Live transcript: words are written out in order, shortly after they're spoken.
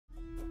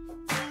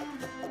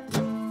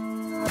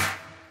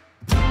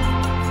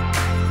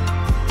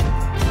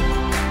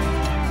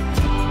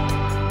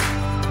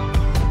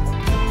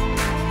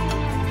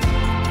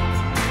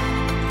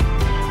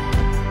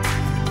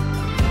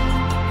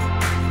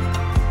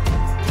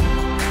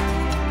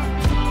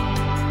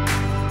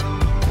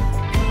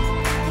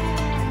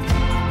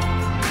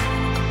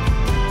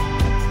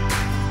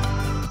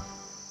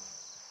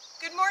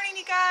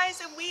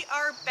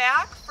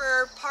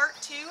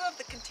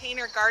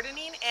container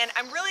gardening, and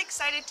I'm really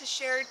excited to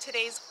share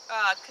today's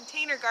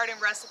container garden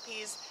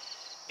recipes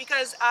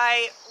because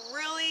I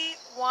really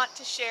want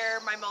to share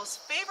my most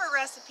favorite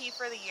recipe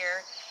for the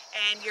year.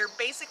 And you're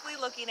basically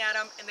looking at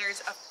them, and there's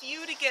a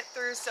few to get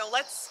through, so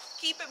let's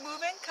keep it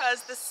moving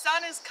because the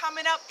sun is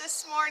coming up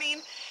this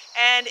morning,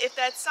 and if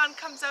that sun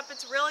comes up,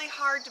 it's really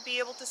hard to be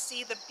able to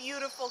see the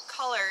beautiful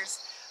colors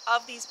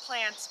of these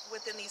plants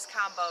within these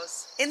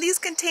combos. In these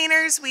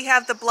containers we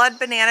have the blood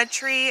banana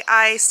tree.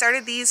 I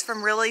started these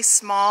from really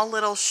small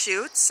little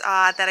shoots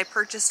that I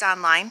purchased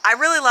online. I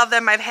really love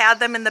them. I've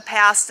had them in the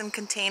past in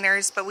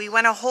containers, but we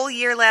went a whole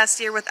year last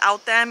year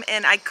without them,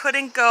 and I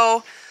couldn't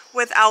go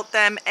without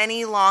them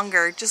any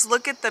longer. Just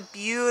look at the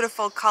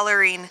beautiful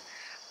coloring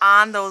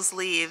on those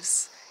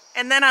leaves.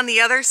 And then on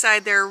the other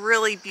side they're a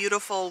really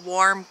beautiful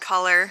warm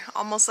color,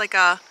 almost like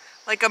a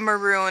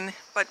maroon,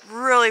 but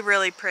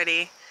really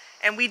pretty.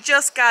 And we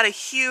just got a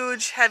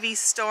huge heavy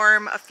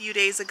storm a few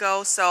days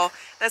ago, so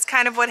that's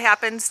kind of what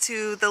happens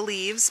to the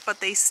leaves, but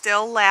they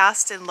still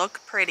last and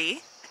look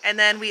pretty. And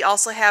then we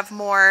also have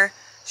more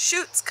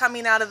shoots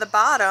coming out of the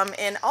bottom,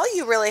 and all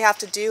you really have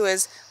to do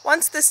is,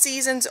 once the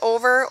season's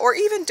over, or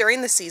even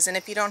during the season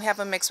if you don't have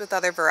them mixed with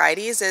other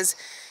varieties, is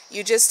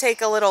you just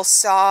take a little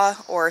saw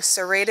or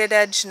serrated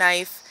edge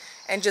knife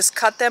and just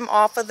cut them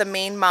off of the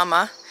main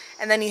mama,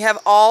 and then you have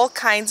all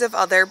kinds of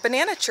other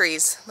banana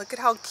trees. Look at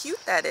how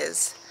cute that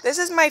is. This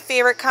is my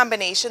favorite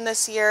combination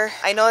this year.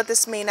 I know that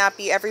this may not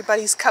be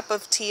everybody's cup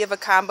of tea of a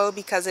combo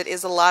because it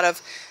is a lot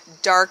of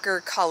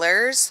darker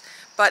colors,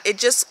 but it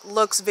just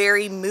looks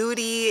very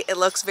moody, it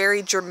looks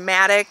very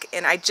dramatic,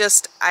 and I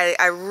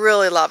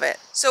really love it.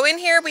 So in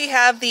here we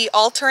have the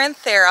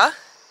Alteranthera,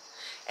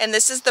 and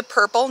this is the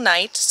Purple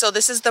Knight. So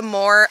this is the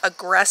more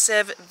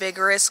aggressive,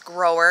 vigorous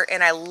grower,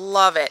 and I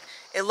love it.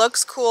 It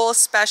looks cool,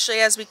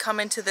 especially as we come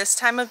into this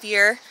time of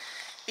year,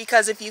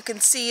 because if you can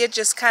see, it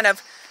just kind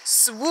of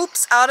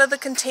swoops out of the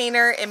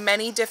container in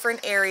many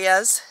different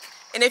areas.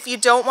 And if you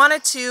don't want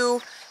it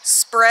to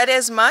spread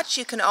as much,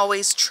 you can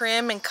always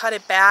trim and cut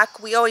it back.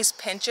 We always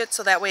pinch it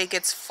so that way it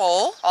gets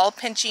full. All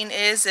pinching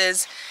is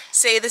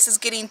say this is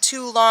getting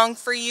too long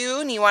for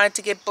you and you want it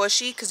to get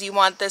bushy because you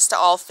want this to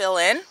all fill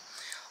in.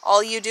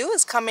 All you do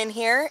is come in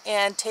here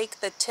and take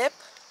the tip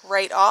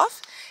right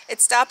off.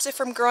 It stops it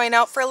from growing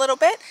out for a little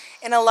bit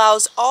and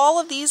allows all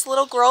of these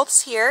little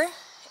growths here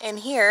and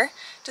here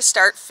to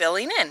start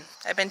filling in.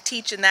 I've been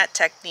teaching that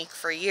technique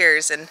for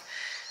years, and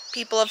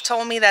people have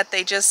told me that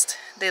they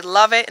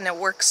love it and it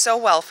works so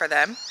well for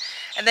them.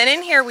 And then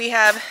in here we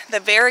have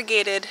the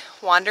variegated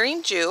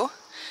Wandering Jew.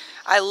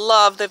 I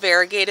love the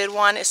variegated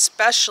one,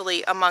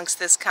 especially amongst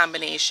this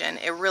combination.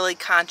 It really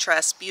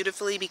contrasts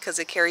beautifully because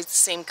it carries the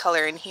same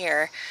color in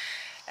here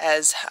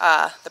as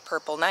the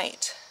Purple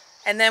Knight.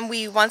 And then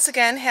we once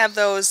again have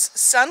those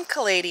Sun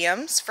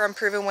Caladiums from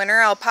Proven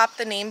Winner. I'll pop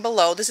the name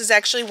below. This is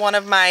actually one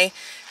of my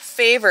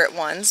favorite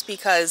ones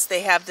because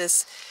they have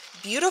this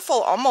beautiful,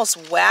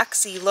 almost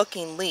waxy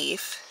looking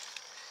leaf.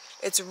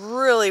 It's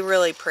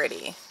really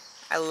pretty.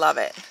 I love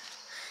it.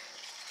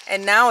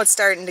 And now it's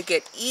starting to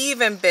get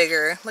even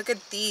bigger. Look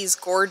at these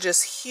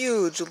gorgeous,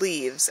 huge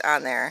leaves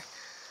on there.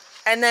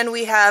 And then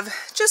we have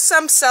just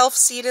some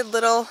self-seeded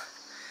little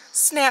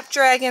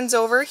snapdragons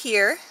over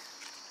here.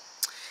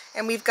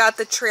 And we've got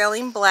the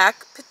Trailing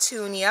Black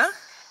Petunia.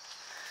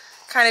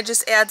 Kind of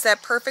just adds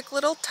that perfect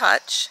little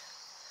touch.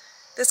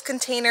 This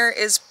container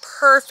is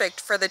perfect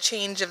for the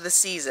change of the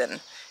season.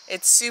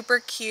 It's super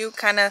cute,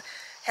 kind of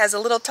has a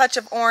little touch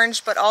of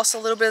orange, but also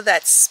a little bit of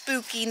that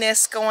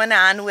spookiness going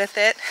on with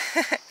it.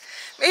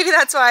 Maybe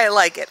that's why I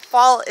like it.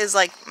 Fall is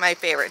like my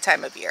favorite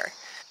time of year.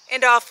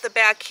 And off the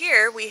back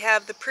here, we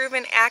have the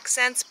Proven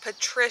Accents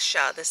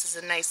Patricia. This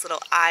is a nice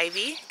little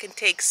ivy. It can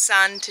take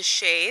sun to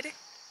shade.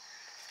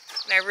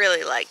 And I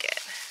really like it.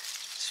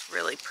 It's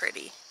really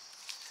pretty.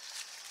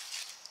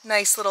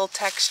 Nice little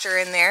texture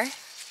in there.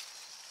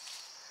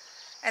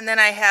 And then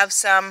I have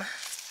some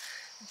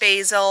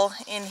basil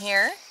in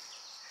here,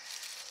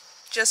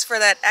 just for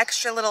that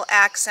extra little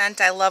accent.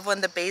 I love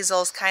when the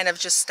basils kind of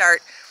just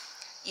start,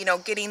 you know,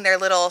 getting their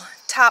little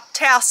top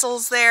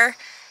tassels there,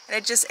 and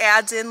it just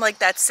adds in like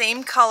that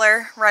same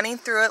color running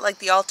through it, like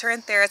the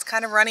Alteranthera. It's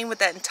kind of running with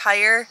that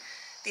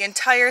the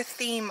entire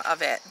theme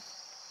of it.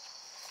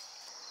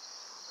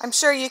 I'm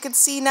sure you can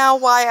see now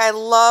why I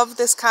love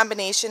this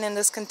combination in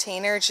this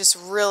container. It's just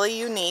really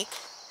unique.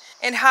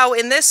 And how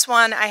in this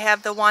one I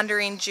have the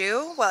Wandering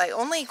Jew. Well, I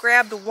only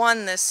grabbed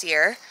one this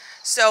year.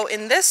 So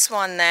in this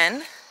one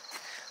then,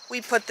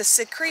 we put the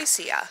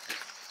Secretia.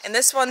 And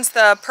this one's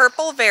the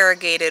purple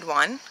variegated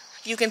one.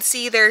 You can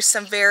see there's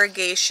some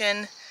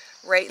variegation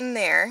right in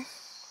there.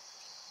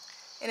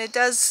 And it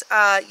does,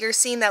 you're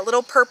seeing that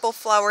little purple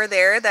flower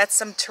there. That's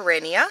some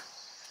Terenia.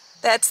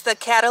 That's the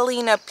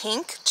Catalina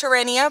Pink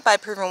Terenia by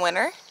Proven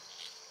Winner.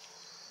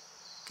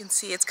 You can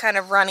see it's kind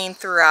of running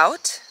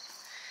throughout.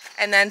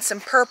 And then some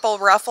purple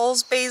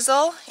Ruffles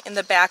basil in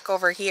the back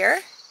over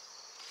here.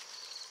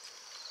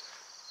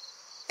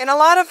 And a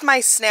lot of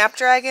my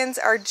snapdragons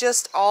are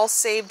just all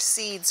saved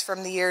seeds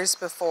from the years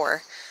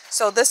before.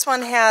 So this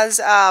one has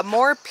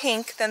more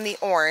pink than the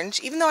orange,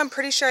 even though I'm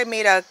pretty sure I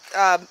made a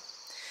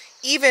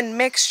even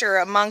mixture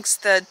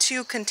amongst the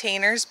two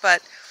containers,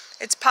 but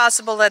it's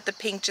possible that the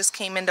pink just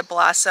came into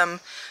blossom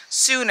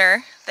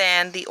sooner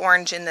than the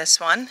orange in this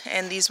one,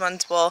 and these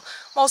ones will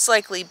most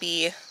likely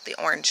be the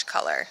orange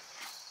color.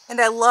 And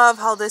I love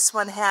how this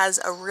one has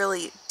a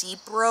really deep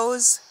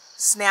rose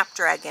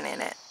snapdragon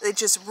in it. It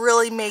just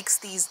really makes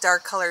these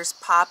dark colors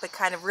pop. It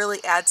kind of really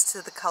adds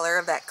to the color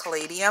of that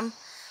caladium.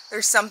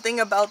 There's something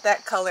about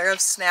that color of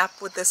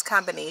snap with this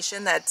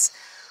combination that's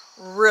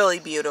really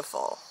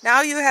beautiful.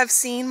 Now you have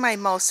seen my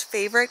most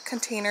favorite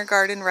container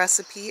garden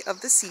recipe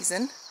of the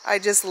season. I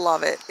just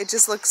love it. It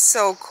just looks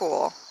so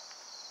cool.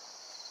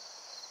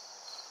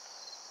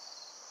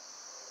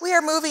 We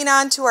are moving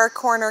on to our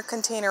corner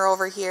container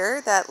over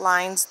here that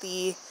lines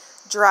the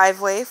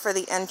driveway for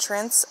the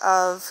entrance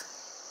of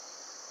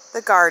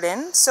the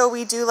garden. So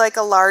we do like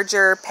a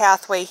larger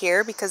pathway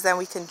here because then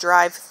we can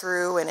drive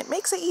through, and it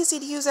makes it easy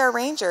to use our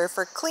Ranger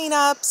for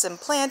cleanups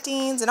and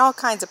plantings and all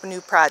kinds of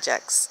new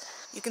projects.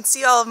 You can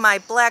see all of my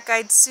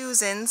black-eyed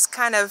Susans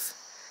kind of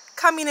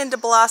coming into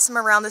blossom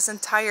around this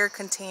entire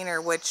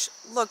container, which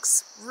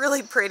looks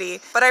really pretty.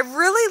 But I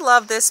really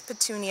love this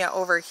petunia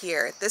over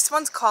here. This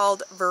one's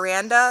called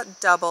Veranda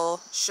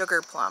Double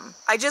Sugar Plum.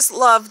 I just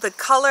love the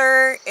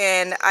color,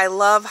 and I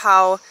love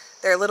how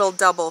they're little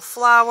double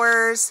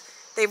flowers.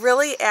 They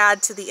really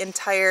add to the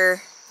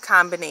entire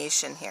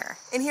combination here.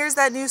 And here's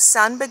that new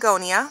Sun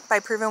Begonia by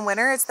Proven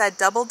Winner. It's that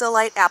Double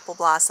Delight Apple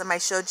Blossom. I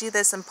showed you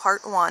this in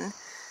part 1.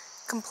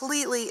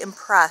 Completely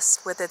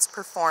impressed with its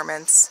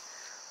performance.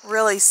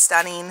 Really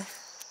stunning.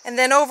 And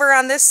then over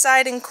on this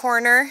side and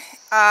corner,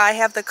 I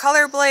have the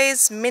Color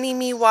Blaze Mini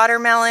Me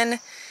Watermelon.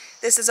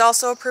 This is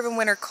also a Proven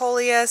Winner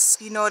Coleus.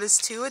 You notice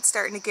too, it's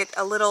starting to get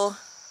a little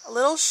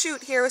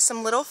shoot here with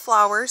some little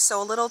flowers,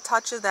 so a little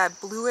touch of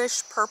that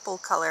bluish purple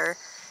color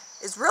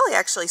is really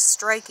actually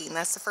striking.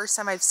 That's the first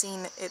time I've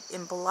seen it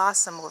in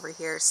blossom over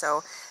here,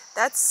 so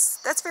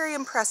that's very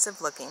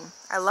impressive looking.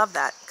 I love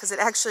that because it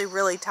actually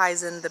really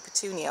ties in the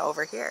petunia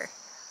over here.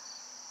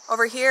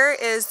 Over here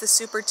is the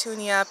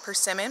Supertunia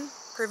Persimmon,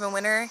 Proven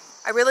Winner.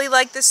 I really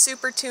like this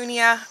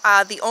Supertunia.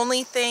 The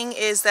only thing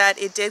is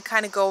that it did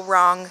kind of go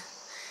wrong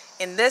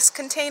in this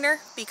container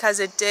because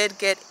it did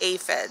get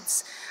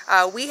aphids.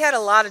 We had a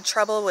lot of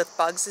trouble with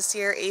bugs this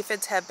year.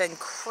 Aphids have been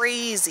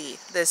crazy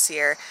this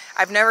year.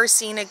 I've never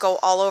seen it go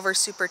all over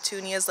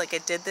Supertunias like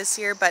it did this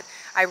year, but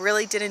I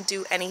really didn't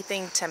do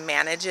anything to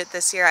manage it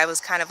this year. I was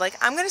kind of like,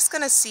 I'm just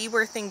gonna see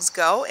where things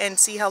go and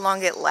see how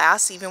long it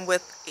lasts, even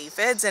with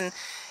aphids, and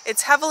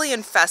it's heavily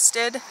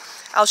infested.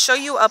 I'll show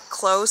you up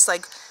close.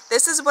 Like,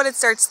 this is what it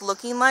starts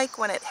looking like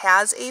when it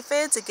has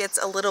aphids. It gets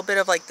a little bit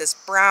of like this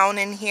brown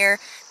in here.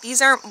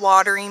 These aren't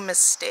watering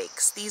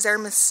mistakes. These are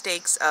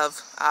mistakes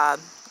of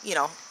you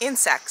know,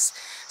 insects.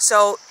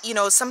 So, you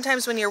know,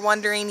 sometimes when you're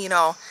wondering, you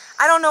know,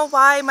 I don't know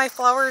why my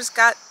flowers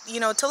got, you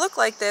know, to look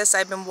like this.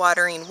 I've been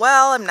watering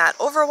well. I'm not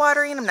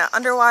overwatering. I'm not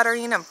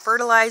underwatering. I'm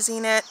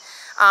fertilizing it.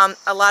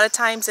 A lot of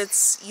times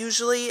it's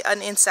usually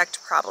an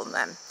insect problem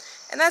then.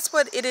 And that's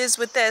what it is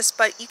with this,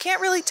 but you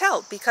can't really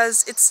tell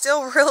because it's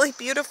still really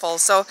beautiful.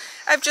 So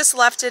I've just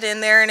left it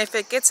in there, and if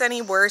it gets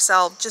any worse,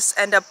 I'll just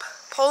end up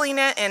pulling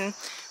it, and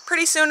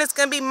pretty soon it's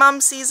gonna be mum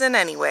season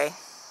anyway.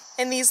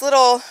 And these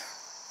little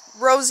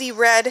rosy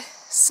red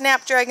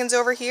snapdragons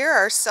over here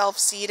are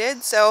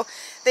self-seeded, so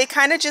they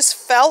kind of just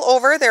fell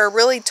over. They're a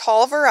really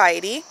tall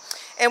variety,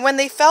 and when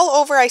they fell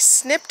over, I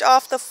snipped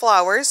off the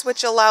flowers,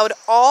 which allowed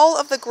all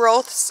of the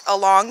growths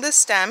along the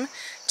stem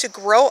to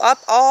grow up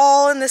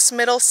all in this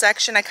middle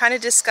section. I kind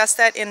of discussed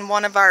that in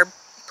one of our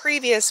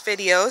previous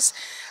videos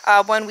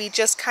when we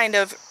just kind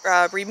of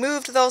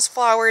removed those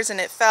flowers and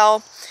it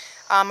fell.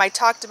 I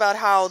talked about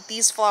how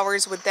these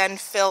flowers would then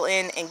fill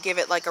in and give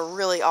it like a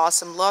really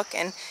awesome look,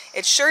 and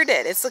it sure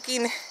did. It's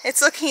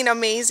looking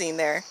amazing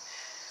there.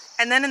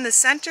 And then in the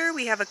center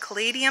we have a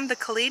caladium. The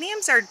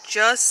caladiums are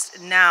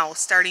just now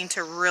starting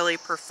to really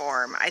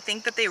perform. I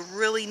think that they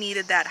really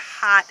needed that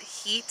hot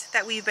heat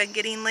that we've been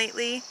getting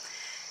lately,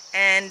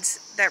 and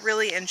that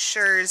really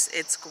ensures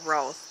its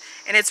growth.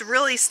 And it's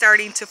really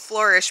starting to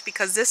flourish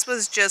because this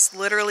was just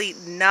literally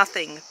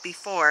nothing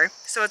before.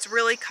 So it's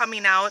really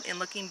coming out and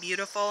looking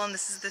beautiful, and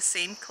this is the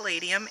same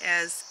caladium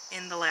as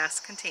in the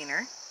last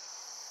container.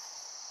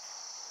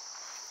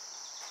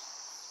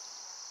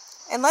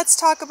 And let's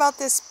talk about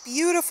this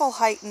beautiful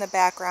height in the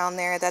background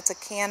there. That's a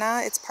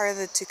canna. It's part of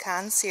the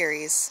Toucan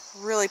series.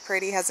 Really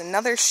pretty. Has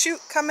another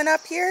shoot coming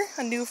up here.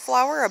 A new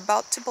flower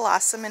about to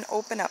blossom and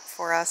open up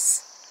for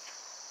us.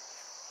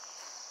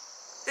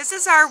 This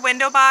is our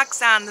window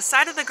box on the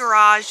side of the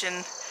garage, and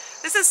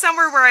this is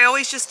somewhere where I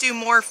always just do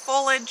more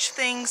foliage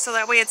things, so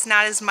that way it's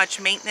not as much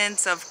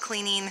maintenance of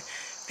cleaning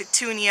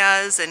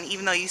petunias, and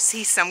even though you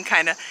see some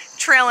kind of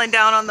trailing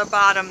down on the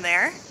bottom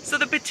there. So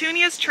the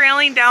petunias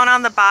trailing down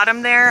on the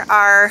bottom there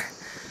are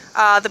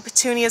the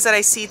petunias that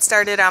I seed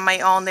started on my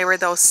own. They were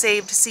those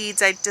saved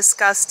seeds I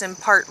discussed in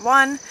part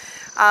 1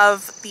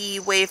 of the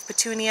wave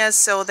petunias.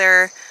 So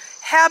they're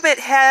habit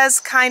has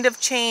kind of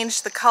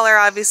changed. The color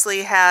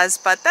obviously has,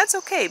 but that's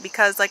okay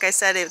because like I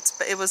said,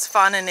 it was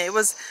fun and it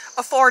was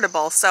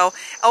affordable. So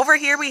over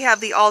here we have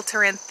the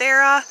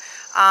Alteranthera.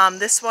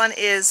 This one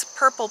is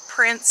purple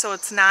print, so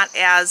it's not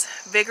as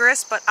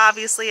vigorous, but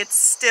obviously it's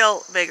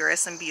still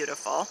vigorous and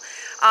beautiful.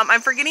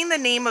 I'm forgetting the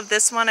name of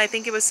this one. I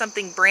think it was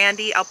something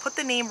brandy. I'll put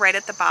the name right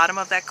at the bottom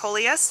of that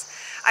coleus.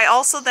 I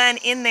also then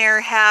in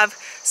there have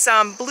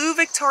some blue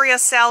Victoria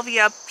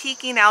Salvia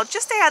peeking out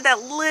just to add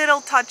that little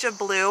touch of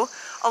blue,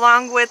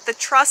 along with the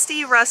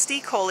trusty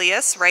rusty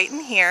coleus right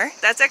in here.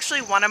 That's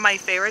actually one of my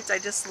favorites. I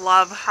just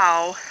love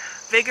how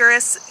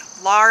vigorous,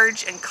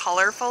 large, and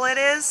colorful it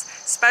is,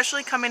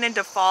 especially coming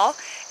into fall.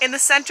 In the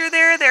center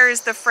there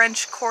is the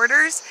French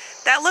quarters.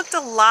 That looked a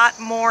lot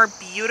more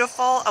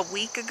beautiful a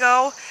week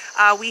ago.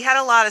 We had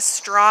a lot of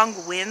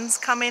strong winds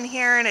come in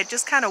here and it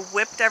just kind of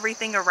whipped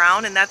everything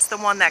around, and that's the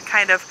one that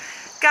kind of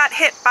got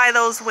hit by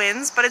those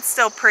winds, but it's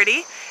still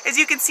pretty. As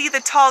you can see, the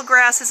tall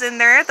grasses in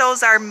there,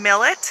 those are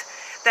millet.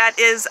 That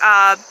is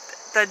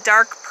the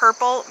dark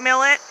purple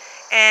millet,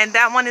 and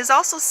that one is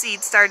also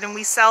seed started, and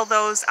we sell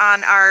those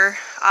on our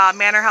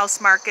Manor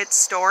House Market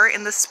store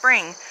in the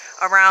spring.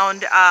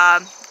 Around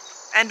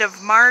end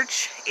of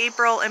March,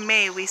 April, and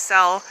May, we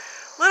sell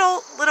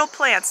little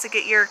plants to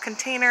get your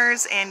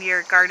containers and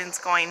your gardens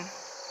going.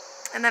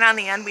 And then on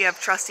the end we have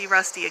Trusty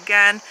Rusty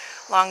again,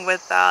 along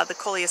with the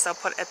coleus I'll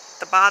put at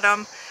the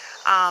bottom,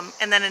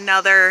 and then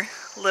another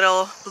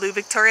little blue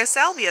Victoria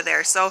Salvia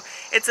there. So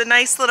it's a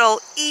nice little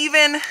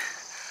even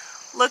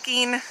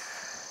looking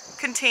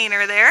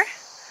container there.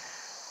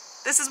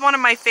 This is one of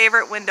my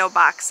favorite window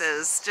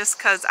boxes just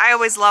because I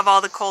always love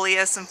all the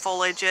coleus and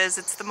foliages.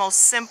 It's the most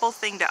simple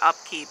thing to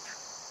upkeep.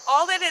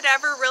 All that it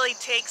ever really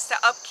takes to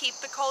upkeep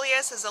the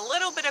coleus is a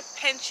little bit of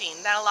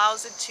pinching that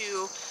allows it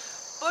to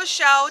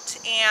bush out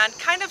and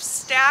kind of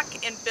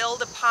stack and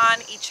build upon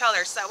each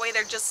other, so that way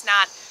they're just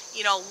not,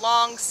 you know,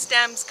 long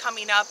stems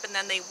coming up and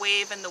then they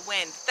wave in the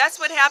wind. That's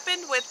what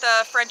happened with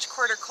the French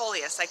quarter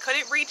coleus. I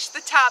couldn't reach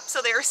the top,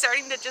 so they were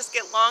starting to just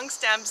get long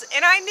stems,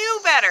 and I knew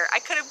better. I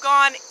could have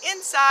gone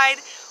inside,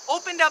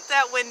 opened up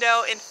that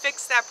window, and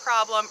fixed that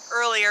problem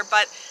earlier,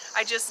 but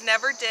I just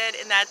never did,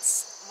 and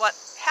that's what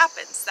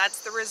happens.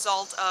 That's the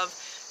result of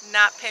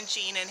not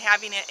pinching and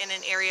having it in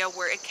an area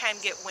where it can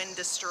get wind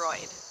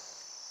destroyed.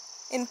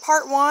 In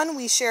part one,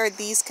 we shared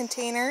these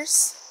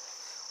containers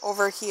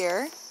over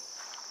here.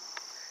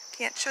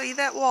 Can't show you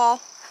that wall.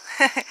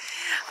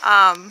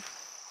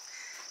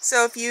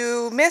 So if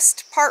you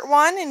missed part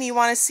one and you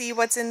want to see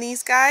what's in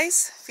these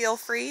guys, feel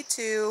free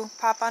to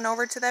pop on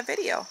over to that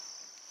video.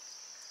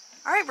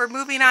 Alright, we're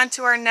moving on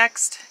to our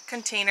next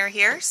container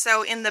here.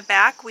 So in the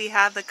back we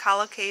have the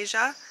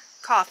Colocasia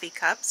coffee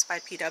cups by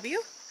PW.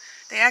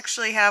 They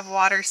actually have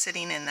water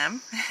sitting in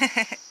them.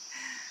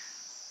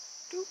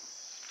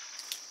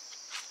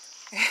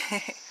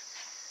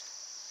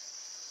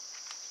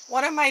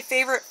 One of my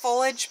favorite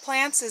foliage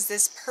plants is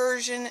this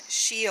Persian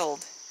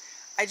shield.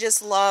 I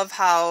just love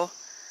how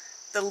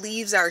the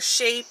leaves are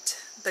shaped,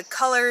 the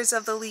colors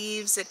of the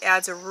leaves. It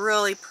adds a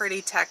really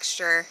pretty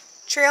texture.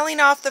 Trailing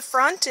off the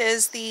front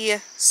is the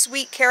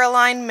Sweet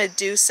Caroline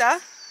Medusa.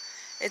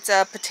 It's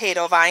a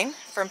potato vine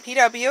from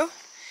PW.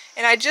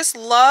 And I just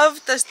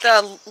love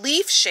the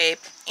leaf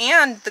shape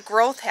and the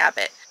growth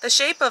habit. The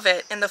shape of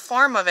it and the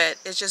form of it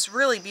is just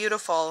really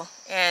beautiful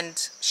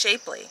and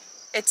shapely.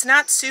 It's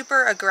not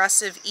super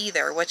aggressive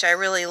either, which I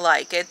really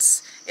like.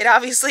 It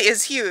obviously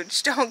is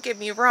huge, don't get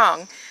me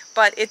wrong,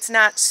 but it's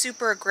not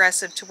super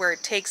aggressive to where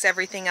it takes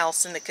everything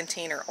else in the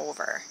container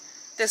over.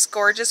 This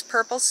gorgeous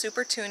purple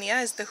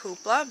Supertunia is the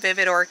Hoopla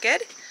Vivid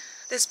Orchid.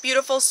 This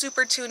beautiful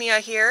Supertunia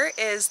here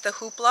is the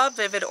Hoopla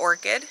Vivid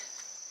Orchid.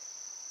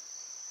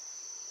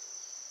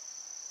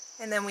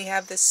 And then we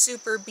have the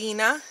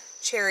Superbena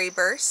Cherry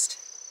Burst.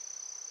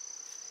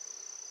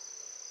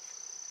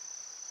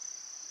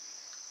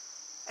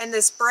 And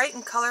this bright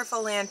and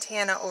colorful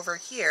lantana over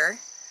here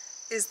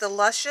is the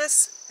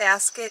Luscious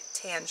Basket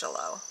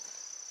Tangelo.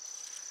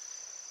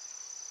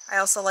 I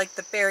also like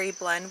the Berry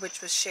Blend,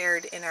 which was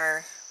shared in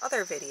our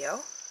other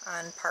video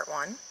on part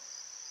one.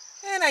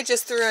 And I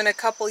just threw in a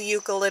couple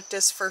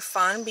eucalyptus for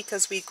fun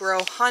because we grow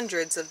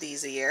hundreds of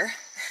these a year.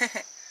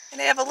 And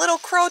I have a little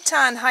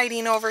croton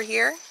hiding over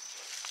here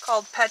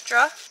called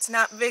Petra. It's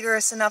not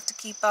vigorous enough to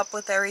keep up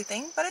with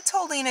everything, but it's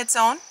holding its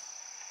own,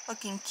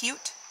 looking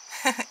cute.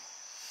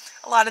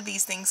 A lot of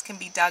these things can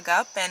be dug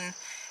up and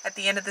at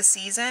the end of the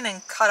season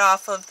and cut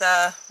off of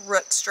the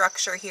root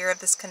structure here of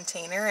this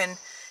container and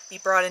be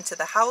brought into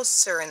the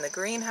house or in the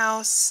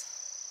greenhouse.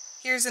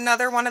 Here's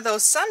another one of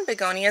those sun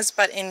begonias,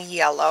 but in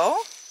yellow.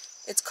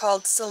 It's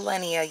called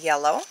Selenia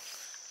Yellow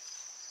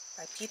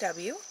by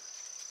PW.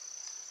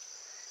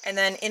 And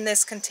then in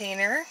this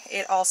container,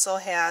 it also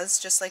has,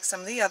 just like some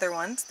of the other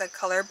ones, the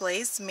Color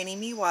Blaze Mini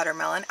Me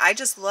Watermelon. I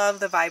just love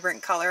the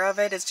vibrant color of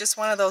it. It's just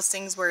one of those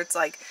things where it's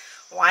like,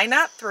 why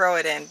not throw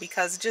it in?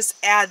 Because it just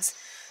adds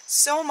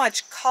so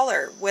much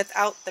color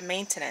without the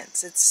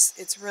maintenance.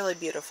 It's really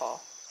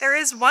beautiful. There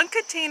is one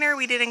container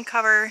we didn't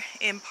cover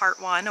in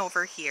part 1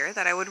 over here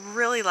that I would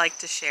really like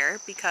to share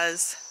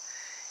because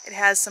it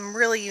has some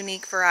really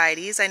unique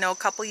varieties. I know a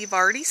couple you've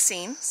already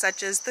seen,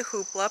 such as the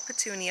Hoopla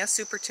Petunia,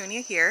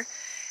 Supertunia here,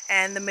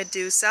 and the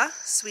Medusa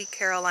Sweet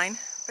Caroline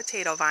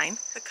Potato Vine.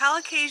 The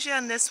colocasia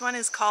in this one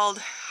is called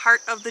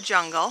Heart of the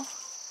Jungle.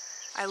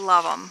 I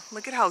love them.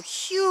 Look at how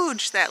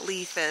huge that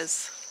leaf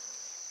is.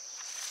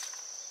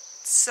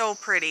 It's so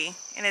pretty,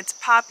 and it's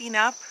popping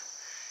up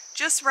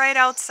just right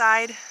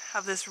outside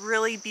of this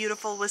really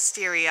beautiful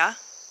wisteria.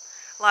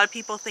 A lot of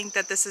people think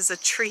that this is a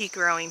tree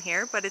growing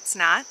here, but it's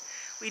not.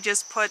 We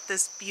just put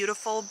this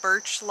beautiful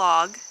birch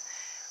log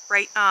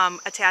right,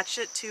 attached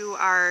it to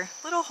our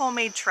little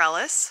homemade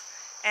trellis,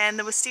 and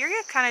the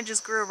wisteria kind of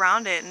just grew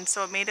around it, and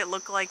so it made it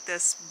look like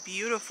this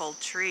beautiful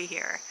tree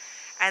here.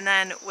 And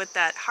then with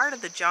that Heart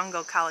of the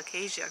Jungle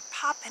colocasia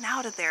popping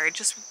out of there, it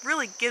just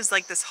really gives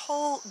like this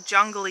whole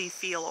jungly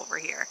feel over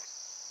here.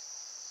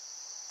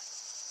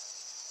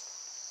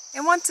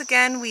 And once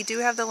again, we do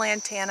have the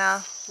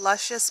Lantana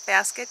Luscious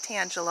Basket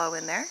Tangelo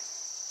in there.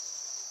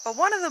 But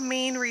one of the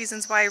main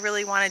reasons why I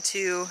really wanted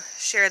to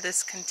share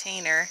this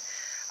container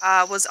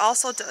was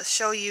also to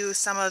show you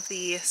some of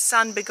the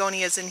sun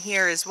begonias in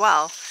here as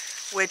well,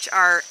 which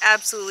are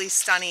absolutely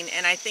stunning.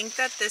 And I think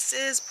that this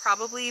is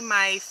probably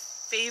my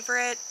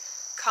favorite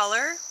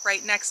color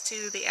right next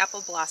to the apple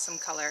blossom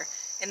color.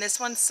 And this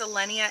one's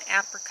Selenia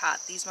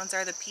Apricot. These ones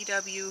are the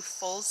PW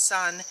Full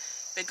Sun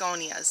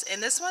begonias.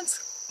 And this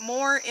one's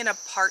more in a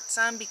part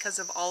sun because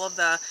of all of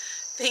the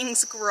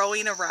things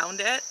growing around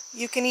it.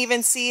 You can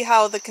even see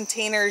how the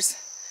container's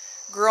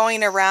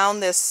growing around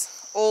this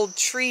old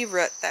tree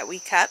root that we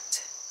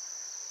kept.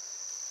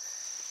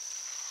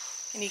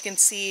 And you can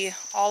see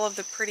all of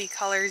the pretty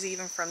colors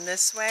even from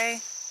this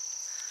way.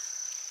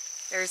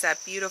 There's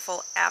that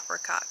beautiful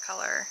apricot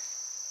color.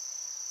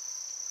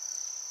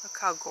 Look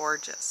how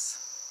gorgeous.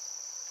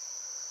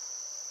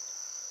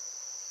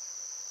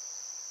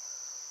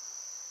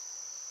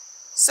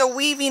 So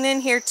weaving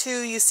in here too,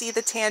 you see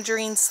the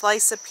tangerine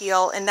slice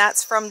appeal, and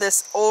that's from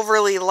this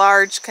overly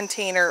large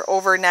container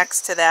over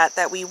next to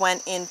that we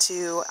went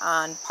into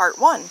on part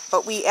 1.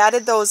 But we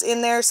added those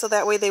in there so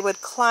that way they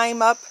would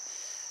climb up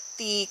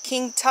the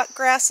king tut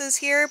grasses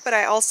here, but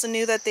I also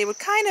knew that they would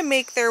kind of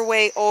make their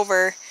way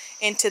over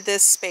into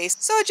this space.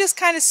 So it just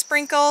kind of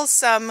sprinkles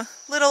some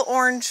little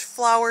orange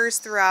flowers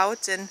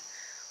throughout and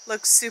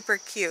looks super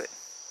cute.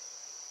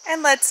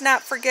 And let's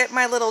not forget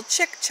my little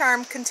chick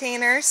charm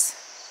containers.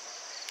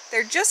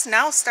 They're just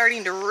now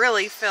starting to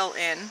really fill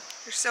in.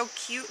 They're so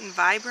cute and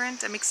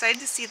vibrant. I'm excited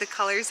to see the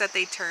colors that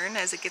they turn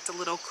as it gets a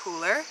little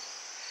cooler.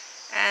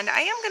 And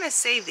I am going to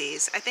save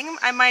these. I think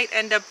I might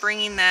end up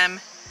bringing them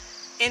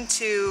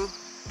into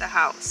the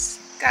house.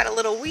 Got a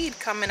little weed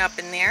coming up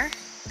in there.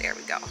 There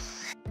we go.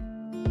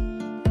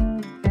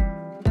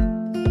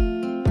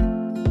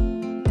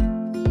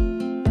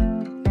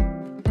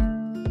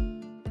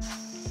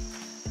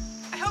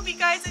 You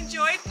guys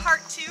enjoyed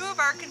part 2 of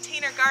our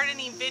container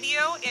gardening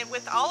video, and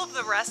with all of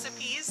the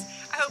recipes,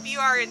 I hope you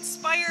are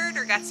inspired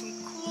or got some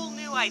cool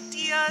new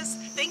ideas.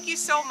 Thank you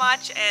so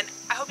much, and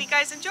I hope you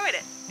guys enjoyed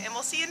it, and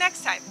we'll see you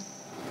next time.